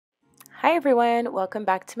Hi everyone, welcome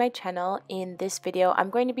back to my channel. In this video,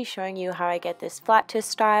 I'm going to be showing you how I get this flat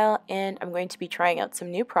twist style, and I'm going to be trying out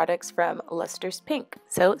some new products from Luster's Pink.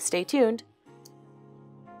 So stay tuned.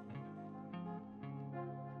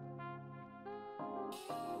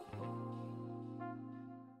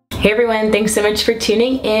 Hey everyone, thanks so much for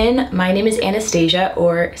tuning in. My name is Anastasia,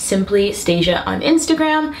 or simply Stasia on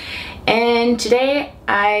Instagram, and today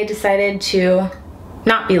I decided to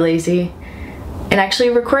not be lazy and actually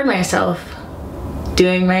record myself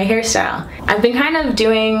doing my hairstyle. I've been kind of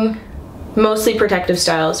doing mostly protective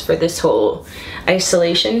styles for this whole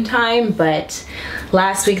isolation time, but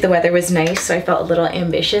last week the weather was nice, so I felt a little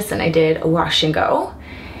ambitious and I did a wash and go.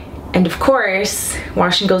 And of course,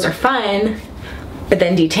 wash and goes are fun, but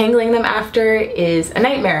then detangling them after is a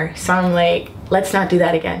nightmare. So I'm like, let's not do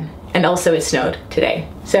that again. And also it snowed today.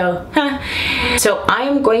 So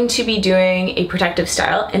I'm going to be doing a protective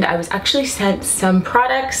style, and I was actually sent some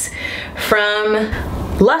products from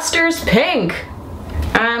Luster's Pink.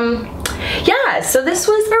 Yeah, so this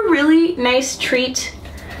was a really nice treat.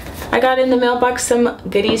 I got in the mailbox some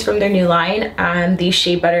goodies from their new line, the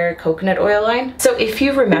Shea Butter Coconut Oil line. So if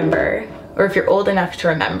you remember, or if you're old enough to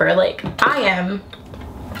remember, like I am,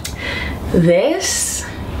 this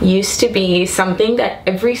used to be something that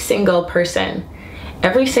every single person,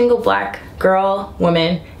 every single black girl,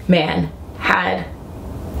 woman, man had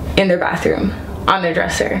in their bathroom, on their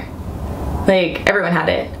dresser. Like, everyone had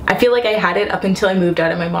it. I feel like I had it up until I moved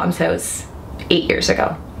out of my mom's house 8 years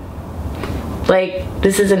ago. Like,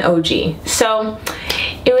 this is an OG. So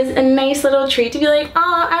it was a nice little treat to be like,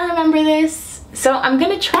 oh, I remember this. So I'm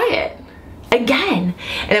gonna try it again,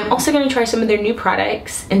 and I'm also going to try some of their new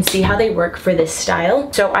products and see how they work for this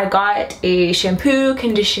style. So I got a shampoo,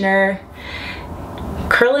 conditioner,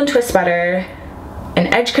 curl and twist butter,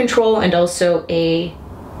 an edge control, and also a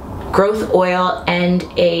growth oil and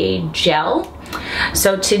a gel.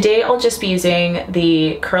 So today I'll just be using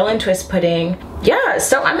the curl and twist pudding. Yeah,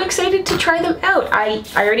 so I'm excited to try them out. I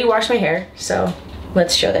already washed my hair, so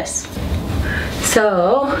let's show this.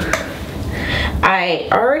 So I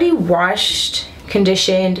already washed,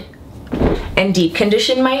 conditioned, and deep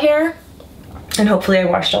conditioned my hair, and hopefully I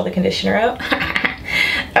washed all the conditioner out.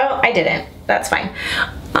 Oh, I didn't. That's fine.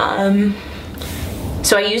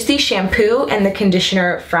 So I used the shampoo and the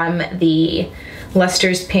conditioner from the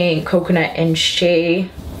Luster's Pink Coconut and Shea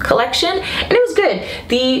collection, and it was good.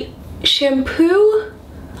 The shampoo,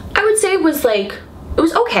 I would say, was like, it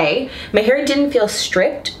was okay. My hair didn't feel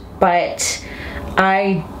stripped, but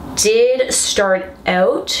I did start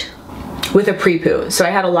out with a pre-poo, so I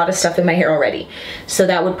had a lot of stuff in my hair already, so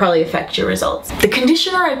that would probably affect your results. The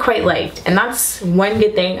conditioner I quite liked, and that's one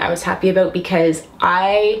good thing I was happy about, because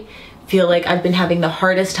I feel like I've been having the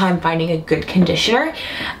hardest time finding a good conditioner,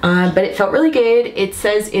 but it felt really good. It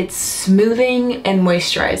says it's smoothing and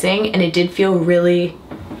moisturizing, and it did feel really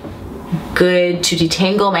good to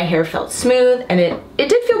detangle. My hair felt smooth, and it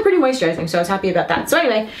did feel pretty moisturizing, so I was happy about that. So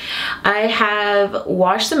anyway, I have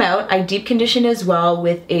washed them out. I deep conditioned as well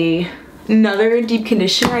with another deep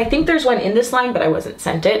conditioner. I think there's one in this line, but I wasn't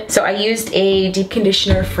sent it. So I used a deep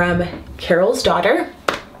conditioner from Carol's Daughter,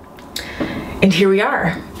 and here we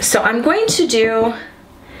are. So I'm going to do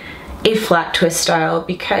a flat twist style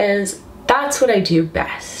because that's what I do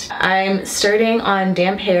best. I'm starting on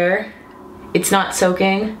damp hair. It's not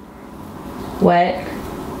soaking wet.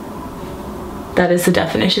 That is the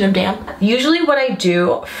definition of damp. Usually what I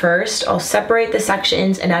do first, I'll separate the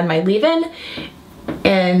sections and add my leave-in,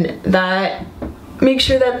 and that makes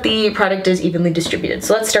sure that the product is evenly distributed.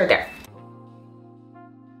 So let's start there.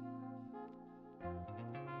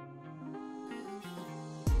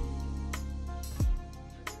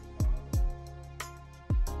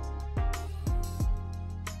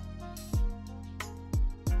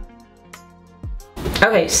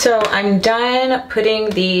 Okay, so I'm done putting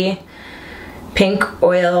the pink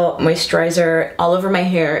oil moisturizer all over my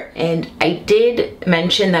hair, and I did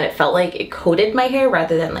mention that it felt like it coated my hair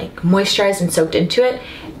rather than like moisturized and soaked into it.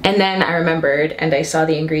 And then I remembered, and I saw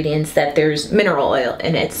the ingredients, that there's mineral oil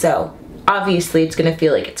in it, so obviously it's gonna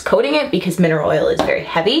feel like it's coating it because mineral oil is very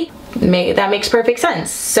heavy. That makes perfect sense.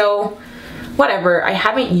 So whatever, I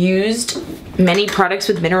haven't used many products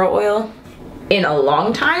with mineral oil in a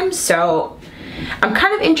long time, so I'm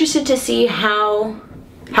kind of interested to see how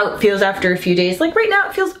it feels after a few days. Like right now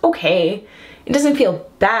it feels okay. It doesn't feel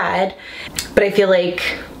bad, but I feel like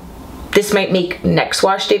this might make next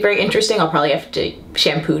wash day very interesting. I'll probably have to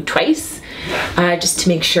shampoo twice just to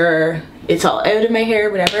make sure it's all out of my hair,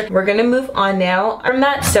 whatever. We're gonna move on now from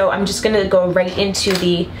that. So I'm just gonna go right into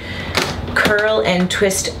the curl and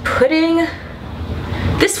twist pudding.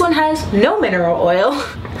 This one has no mineral oil.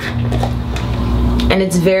 and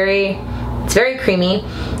it's very creamy.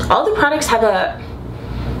 All the products have a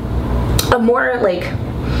more like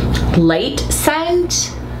light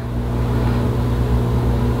scent.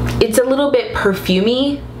 It's a little bit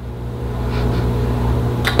perfumey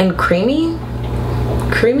and creamy.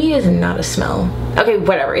 Creamy is not a smell. Okay,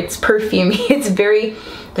 whatever, it's perfumey. It's very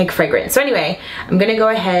like fragrant. So anyway, I'm gonna go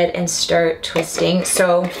ahead and start twisting.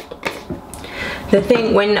 So the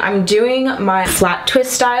thing, when I'm doing my flat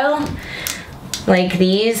twist style like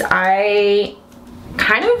these, I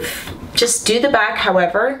kind of just do the back.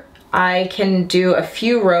 However, I can do a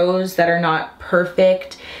few rows that are not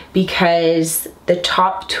perfect because the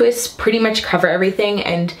top twists pretty much cover everything,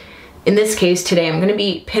 and in this case today I'm going to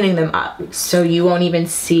be pinning them up so you won't even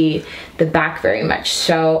see the back very much.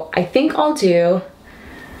 So I think I'll do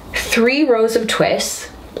 3 rows of twists,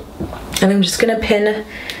 and I'm just going to pin,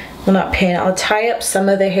 well not pin, I'll tie up some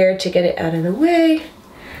of the hair to get it out of the way,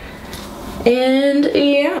 and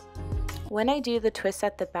yeah. When I do the twist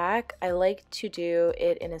at the back, I like to do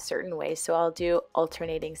it in a certain way. So I'll do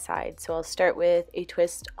alternating sides. So I'll start with a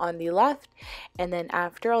twist on the left, and then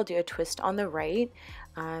after I'll do a twist on the right.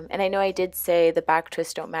 And I know I did say the back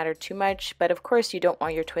twists don't matter too much, but of course you don't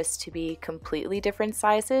want your twists to be completely different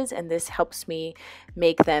sizes, and this helps me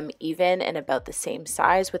make them even and about the same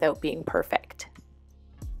size without being perfect.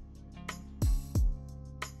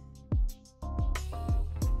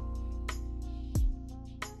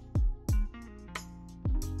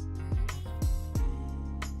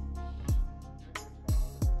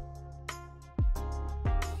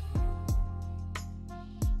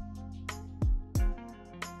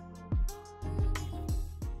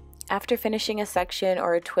 After finishing a section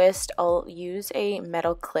or a twist, I'll use a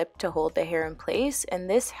metal clip to hold the hair in place, and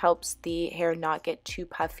this helps the hair not get too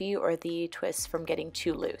puffy or the twists from getting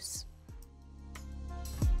too loose.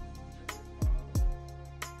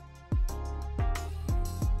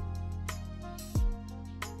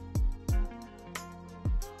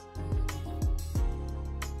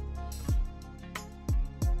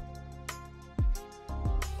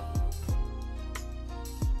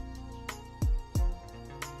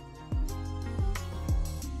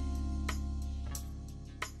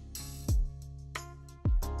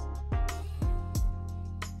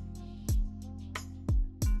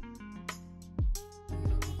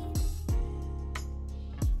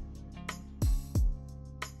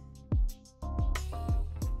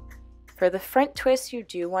 For the front twist, you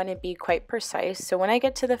do want to be quite precise. So when I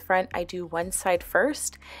get to the front, I do one side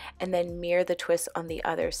first and then mirror the twist on the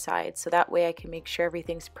other side. So that way I can make sure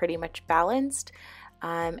everything's pretty much balanced.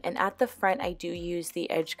 And at the front, I do use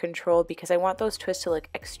the edge control because I want those twists to look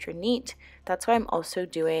extra neat. That's why I'm also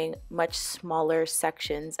doing much smaller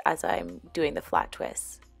sections as I'm doing the flat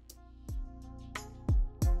twists.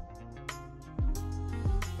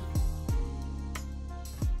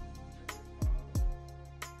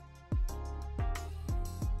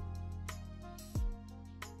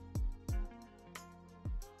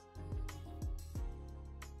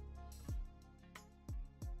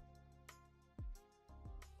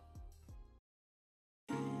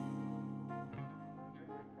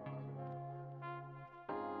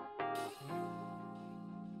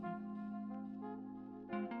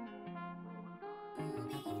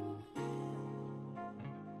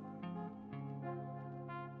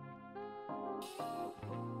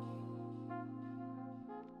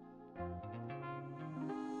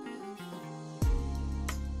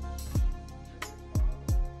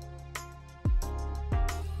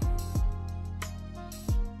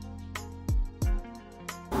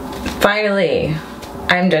 Finally,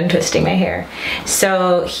 I'm done twisting my hair.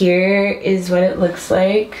 So here is what it looks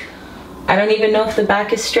like. I don't even know if the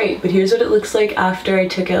back is straight, but here's what it looks like after I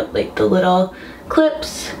took out like the little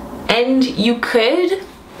clips. And you could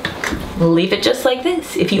leave it just like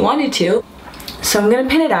this if you wanted to. So I'm gonna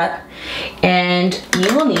pin it up, and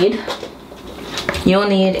you'll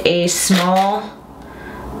need a small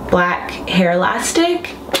black hair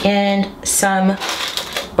elastic and some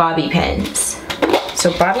bobby pins.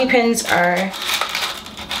 So bobby pins are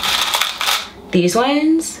these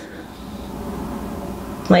ones,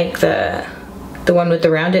 like the one with the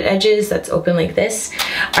rounded edges that's open like this.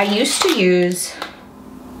 I used to use,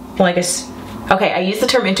 well, I guess, okay, I use the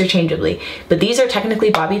term interchangeably, but these are technically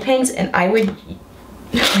bobby pins, and I would,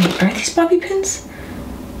 wait, are these bobby pins?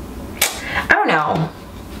 I don't know.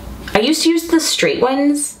 I used to use the straight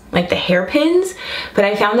ones, like the hairpins, but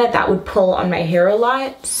I found that that would pull on my hair a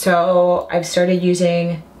lot, so I've started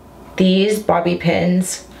using these bobby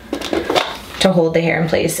pins to hold the hair in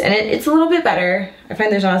place, and it's a little bit better. I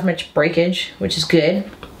find there's not as much breakage, which is good.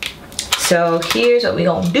 So here's what we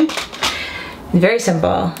gonna do. Very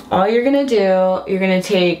simple. All you're gonna do, you're gonna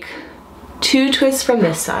take 2 twists from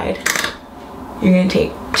this side. You're gonna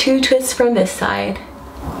take 2 twists from this side,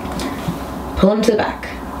 pull them to the back,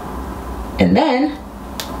 and then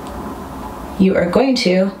you are going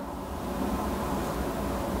to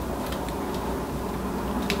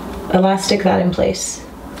elastic that in place.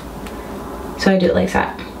 So I do it like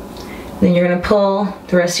that. Then you're gonna pull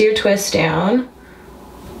the rest of your twist down.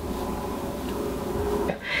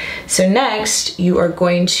 So next, you are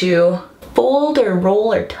going to fold or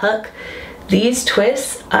roll or tuck these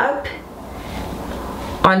twists up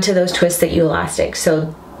onto those twists that you elastic.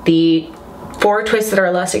 So the 4 twists that are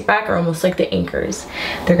elastic back are almost like the anchors.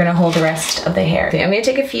 They're gonna hold the rest of the hair. Okay, I'm gonna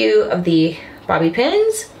take a few of the bobby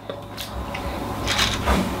pins.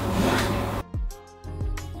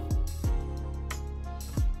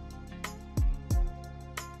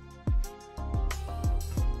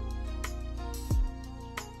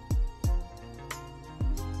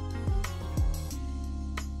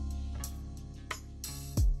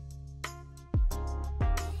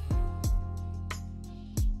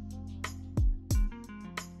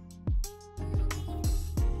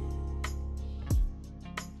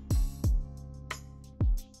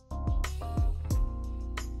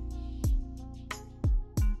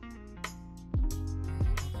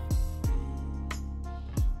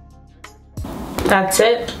 That's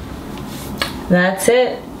it. That's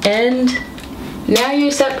it. And now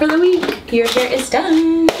you're set for the week. Your hair is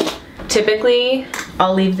done. Typically,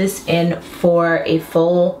 I'll leave this in for a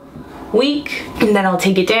full week and then I'll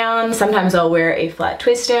take it down. Sometimes I'll wear a flat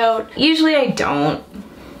twist out. Usually I don't.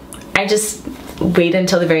 I just wait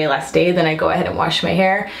until the very last day, then I go ahead and wash my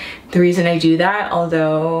hair. The reason I do that,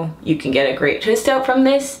 although you can get a great twist out from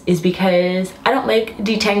this, is because I don't like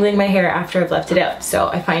detangling my hair after I've left it out. So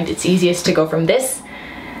I find it's easiest to go from this,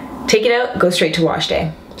 take it out, go straight to wash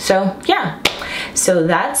day. So yeah, so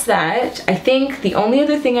that's that. I think the only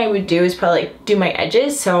other thing I would do is probably like do my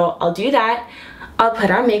edges. So I'll do that. I'll put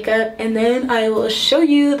on makeup and then I will show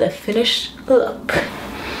you the finished look.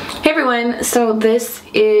 Hey everyone, so this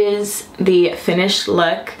is the finished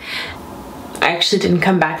look. I actually didn't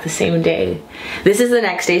come back the same day. This is the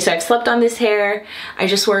next day, so I've slept on this hair. I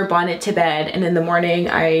just wore a bonnet to bed, and in the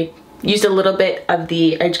morning I used a little bit of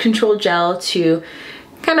the edge control gel to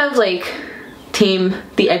kind of like tame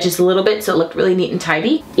the edges a little bit so it looked really neat and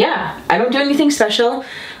tidy. Yeah, I don't do anything special.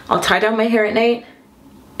 I'll tie down my hair at night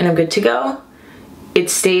and I'm good to go. It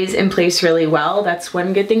stays in place really well. That's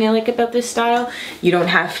one good thing I like about this style. You don't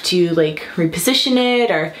have to like reposition it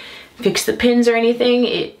or fix the pins or anything.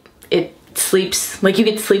 It sleeps, like you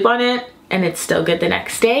could sleep on it and it's still good the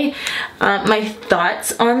next day. My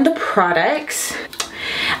thoughts on the products.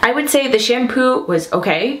 I would say the shampoo was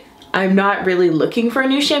okay. I'm not really looking for a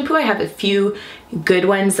new shampoo. I have a few good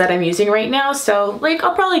ones that I'm using right now. So like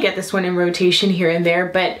I'll probably get this one in rotation here and there,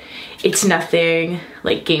 but it's nothing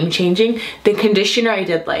like game changing. The conditioner I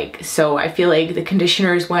did like, so I feel like the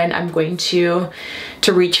conditioner is one I'm going to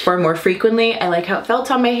reach for more frequently. I like how it felt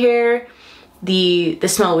on my hair. The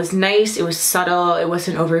smell was nice, it was subtle, it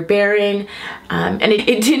wasn't overbearing, and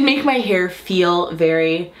it did make my hair feel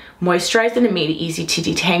very moisturized and it made it easy to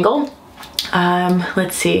detangle.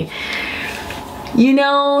 Let's see. You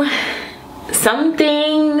know, some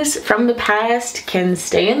things from the past can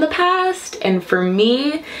stay in the past, and for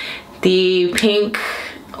me, the pink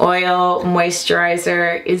oil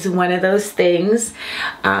moisturizer is one of those things.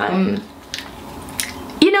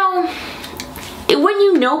 You know, when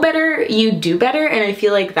you know better, you do better, and I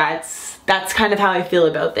feel like that's kind of how I feel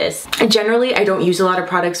about this. And generally, I don't use a lot of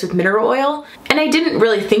products with mineral oil, and I didn't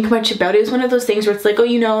really think much about it. It was one of those things where it's like, oh,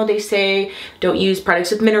 you know, they say don't use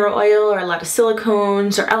products with mineral oil or a lot of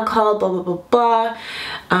silicones or alcohol, blah, blah, blah, blah.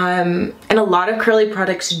 And a lot of curly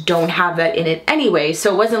products don't have that in it anyway,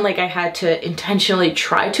 so it wasn't like I had to intentionally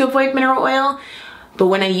try to avoid mineral oil. But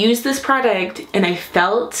when I used this product and I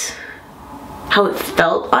felt how it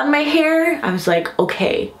felt on my hair, I was like,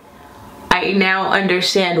 okay, I now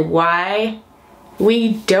understand why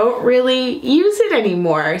we don't really use it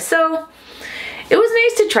anymore. So it was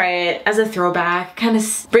nice to try it as a throwback. Kind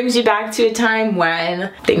of brings you back to a time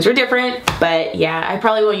when things were different, but yeah, I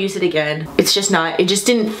probably won't use it again. It's just not, it just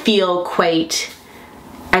didn't feel quite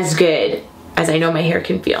as good as I know my hair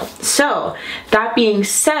can feel. So that being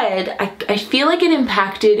said, I feel like it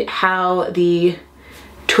impacted how the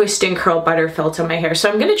twist and curl butter felt on my hair. So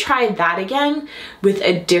I'm gonna try that again with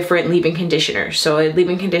a different leave-in conditioner. So a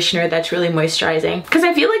leave-in conditioner that's really moisturizing. Because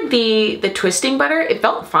I feel like the twisting butter, it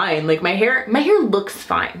felt fine. Like my hair looks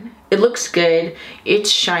fine. It looks good. It's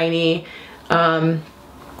shiny.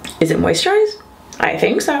 Is it moisturized? I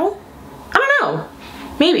think so. I don't know.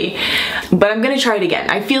 maybe. But I'm gonna try it again.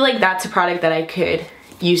 I feel like that's a product that I could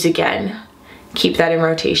use again. Keep that in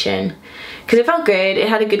rotation. Because it felt good, it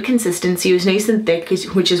had a good consistency, it was nice and thick,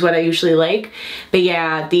 which is what I usually like. But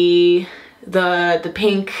yeah, the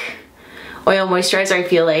pink oil moisturizer, I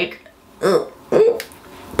feel like,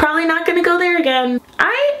 probably not gonna go there again.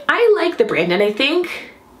 I like the brand, and I think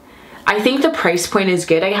the price point is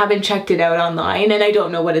good. I haven't checked it out online, and I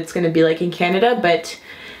don't know what it's gonna be like in Canada, but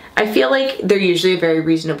I feel like they're usually a very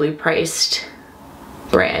reasonably priced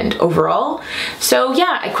brand overall. So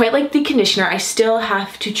yeah, I quite like the conditioner. I still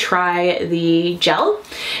have to try the gel.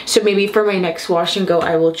 So maybe for my next wash and go,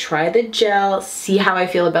 I will try the gel, see how I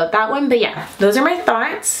feel about that one. But yeah, those are my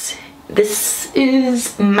thoughts. This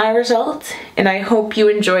is my result, and I hope you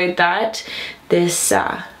enjoyed that. This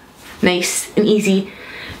nice and easy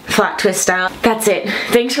flat twist style. That's it.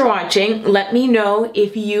 Thanks for watching. Let me know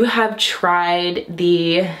if you have tried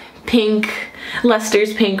the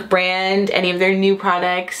Luster's Pink brand, any of their new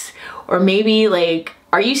products, or maybe like,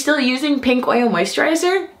 are you still using pink oil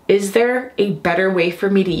moisturizer? Is there a better way for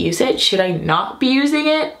me to use it? Should I not be using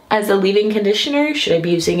it as a leave-in conditioner? Should I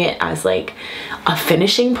be using it as like a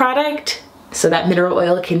finishing product so that mineral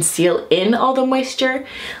oil can seal in all the moisture?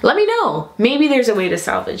 Let me know. Maybe there's a way to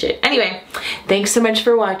salvage it. Anyway, thanks so much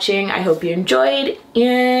for watching. I hope you enjoyed,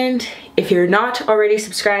 and if you're not already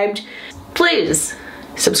subscribed, please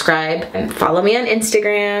subscribe and follow me on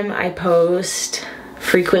Instagram. I post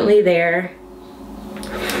frequently there.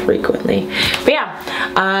 But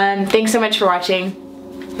yeah, thanks so much for watching.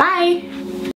 Bye.